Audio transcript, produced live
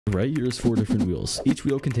Right here is 4 different wheels. Each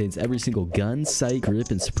wheel contains every single gun, sight,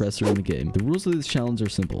 grip, and suppressor in the game. The rules of this challenge are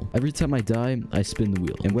simple. Every time I die, I spin the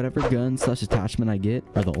wheel, and whatever gun / attachment I get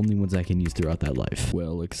are the only ones I can use throughout that life.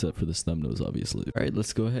 Well, except for the snub nose, obviously. All right,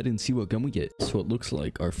 let's go ahead and see what gun we get. So it looks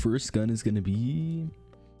like our first gun is going to be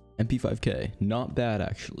MP5K. Not bad,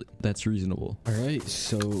 actually. That's reasonable. All right,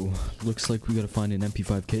 so looks like we gotta find an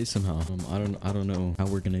MP5K somehow. I don't know how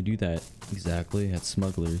we're gonna do that exactly at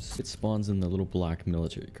Smugglers. It spawns in the little black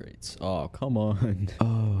military crates. Oh, come on.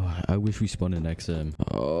 Oh, I wish we spawned an XM.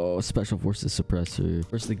 Oh, Special Forces suppressor.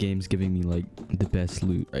 First, the game's giving me like the best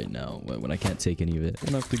loot right now when I can't take any of it. I'm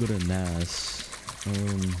gonna have to go to NAS.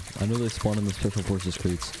 I know they spawn in the Special Forces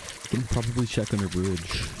crates. I can probably check under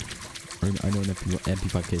bridge. I know an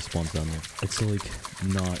MP5K spawns down there. It's like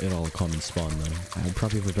not at all a common spawn though. I'd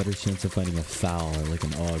probably have a better chance of finding a FAL or like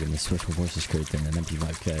an AUG in the Special Forces crate than an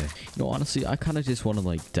MP5K. You know, honestly, I kind of just want to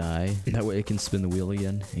like die. That way I can spin the wheel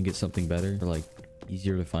again and get something better or like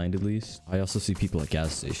easier to find at least. I also see people at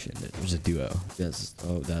gas station. There's a duo. Yes.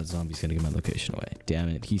 Oh, that zombie's gonna give my location away. Damn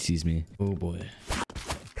it, he sees me. Oh boy.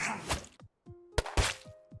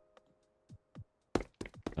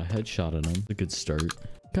 A headshot on him. A good start.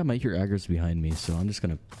 I might hear aggro's behind me, so I'm just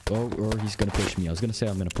gonna... Oh, or he's gonna push me. I was gonna say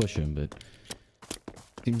I'm gonna push him, but...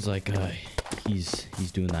 Seems like he's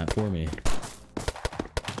doing that for me.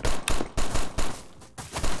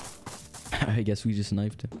 I guess we just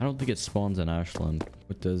knifed him. I don't think it spawns in Ashland.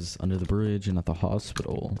 It does under the bridge and at the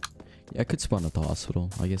hospital. Yeah, I could spawn at the hospital.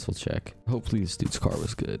 I guess we'll check. Hopefully this dude's car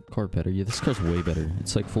was good. Car better. Yeah, this car's way better.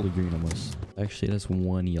 It's like fully green almost. Actually, it has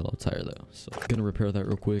 1 yellow tire though. So I'm gonna repair that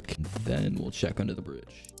real quick. Then we'll check under the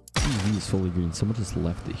bridge. TV is fully green. Someone just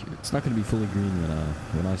left it here. It's not gonna be fully green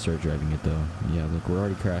when I start driving it though. Yeah, look, we're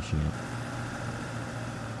already crashing it.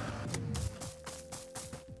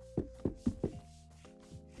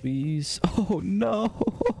 Please. Oh no!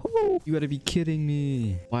 You gotta be kidding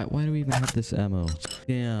me. Why do we even have this ammo?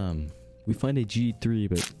 Damn. We find a G3,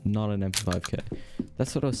 but not an MP5K.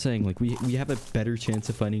 That's what I was saying. Like, we have a better chance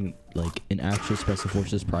of finding, like, an actual Special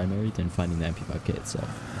Forces primary than finding the MP5K itself.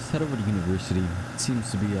 Let's head over to University. It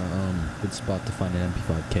seems to be a good spot to find an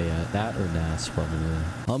MP5K at. That or NAS, probably.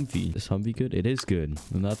 Humvee. Is Humvee good? It is good.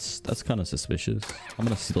 And that's kind of suspicious. I'm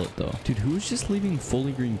gonna steal it, though. Dude, who's just leaving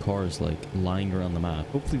fully green cars, like, lying around the map?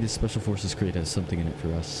 Hopefully this Special Forces crate has something in it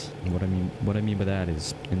for us. And what I mean by that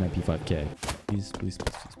is an MP5K. Please, please, please,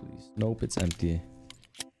 please, please. Nope, it's empty.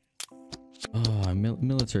 Oh,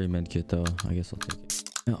 military medkit though. I guess I'll take it.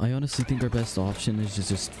 Now, I honestly think our best option is to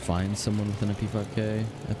just find someone with an MP5K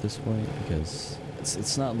at this point because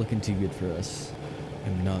it's not looking too good for us.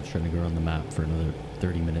 I'm not trying to go around the map for another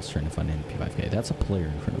 30 minutes trying to find an MP5K. That's a player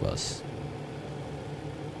in front of us.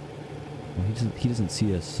 Well, he doesn't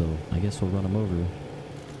see us, so I guess we'll run him over.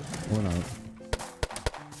 Or not.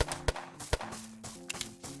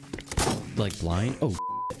 Like blind? Oh,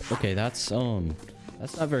 okay, that's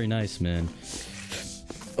not very nice, man.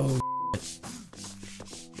 Oh,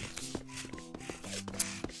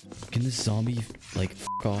 can this zombie like f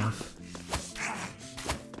off?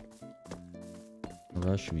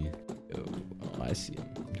 Rush me. Oh, I see him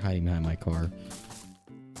hiding behind my car.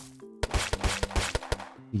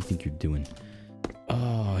 What do you think you're doing?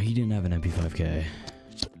 Oh, he didn't have an MP5K.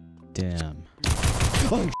 Damn.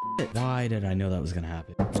 Oh, shit. Why did I know that was gonna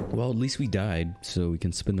happen? Well, at least we died, so we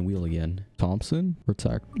can spin the wheel again. Thompson or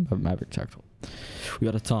Maverick Tactical? We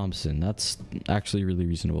got a Thompson. That's actually really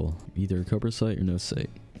reasonable. Either a Cobra sight or no sight.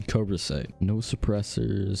 Cobra sight. No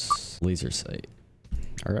suppressors. Laser sight.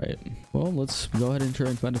 All right. Well, let's go ahead and try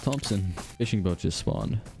and find a Thompson. Fishing boat just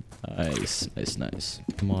spawned. Nice, nice, nice.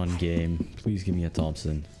 Come on, game. Please give me a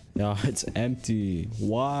Thompson. Yeah, it's empty.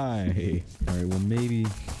 Why? All right, well, maybe,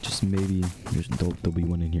 just maybe, there'll be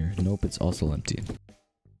one in here. Nope, it's also empty.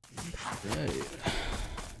 Right.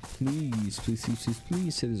 Please, please, please, please,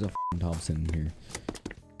 please say there's a Thompson in here.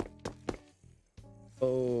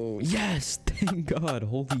 Oh, yes! Thank God.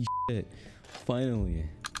 Holy shit. Finally.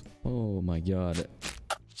 Oh my God.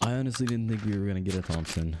 I honestly didn't think we were gonna get a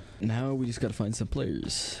Thompson. Now we just gotta find some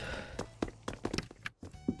players.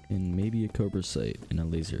 And maybe a Cobra sight and a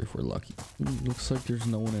laser if we're lucky. Looks like there's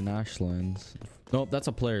no one in Ashlands. Nope, that's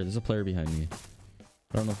a player. There's a player behind me.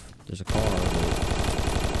 I don't know if there's a car.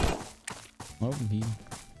 But... Oh, he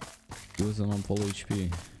wasn't on full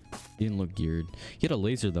HP. He didn't look geared. He had a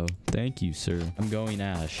laser though. Thank you, sir. I'm going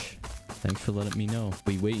Ash. Thanks for letting me know.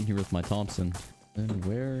 Be waiting here with my Thompson. And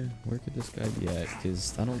where could this guy be at?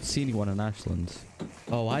 Because I don't see anyone in Ashlands.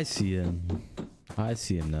 Oh, I see him. I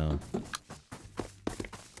see him now.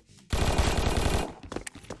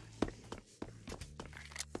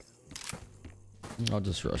 I'll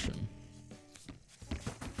just rush him.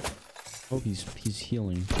 Oh, he's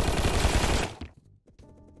healing.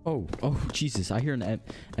 Oh, Jesus. I hear an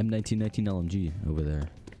M1919 LMG over there.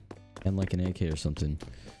 And like an AK or something.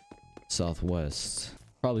 Southwest.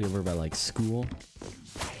 Probably over by like school.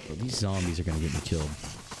 Bro, these zombies are gonna get me killed.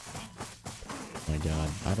 My god.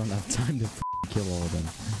 I don't have time to kill all of them.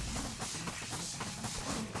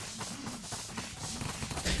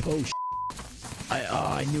 Oh,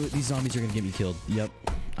 I knew it. These zombies are gonna get me killed. Yep.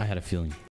 I had a feeling.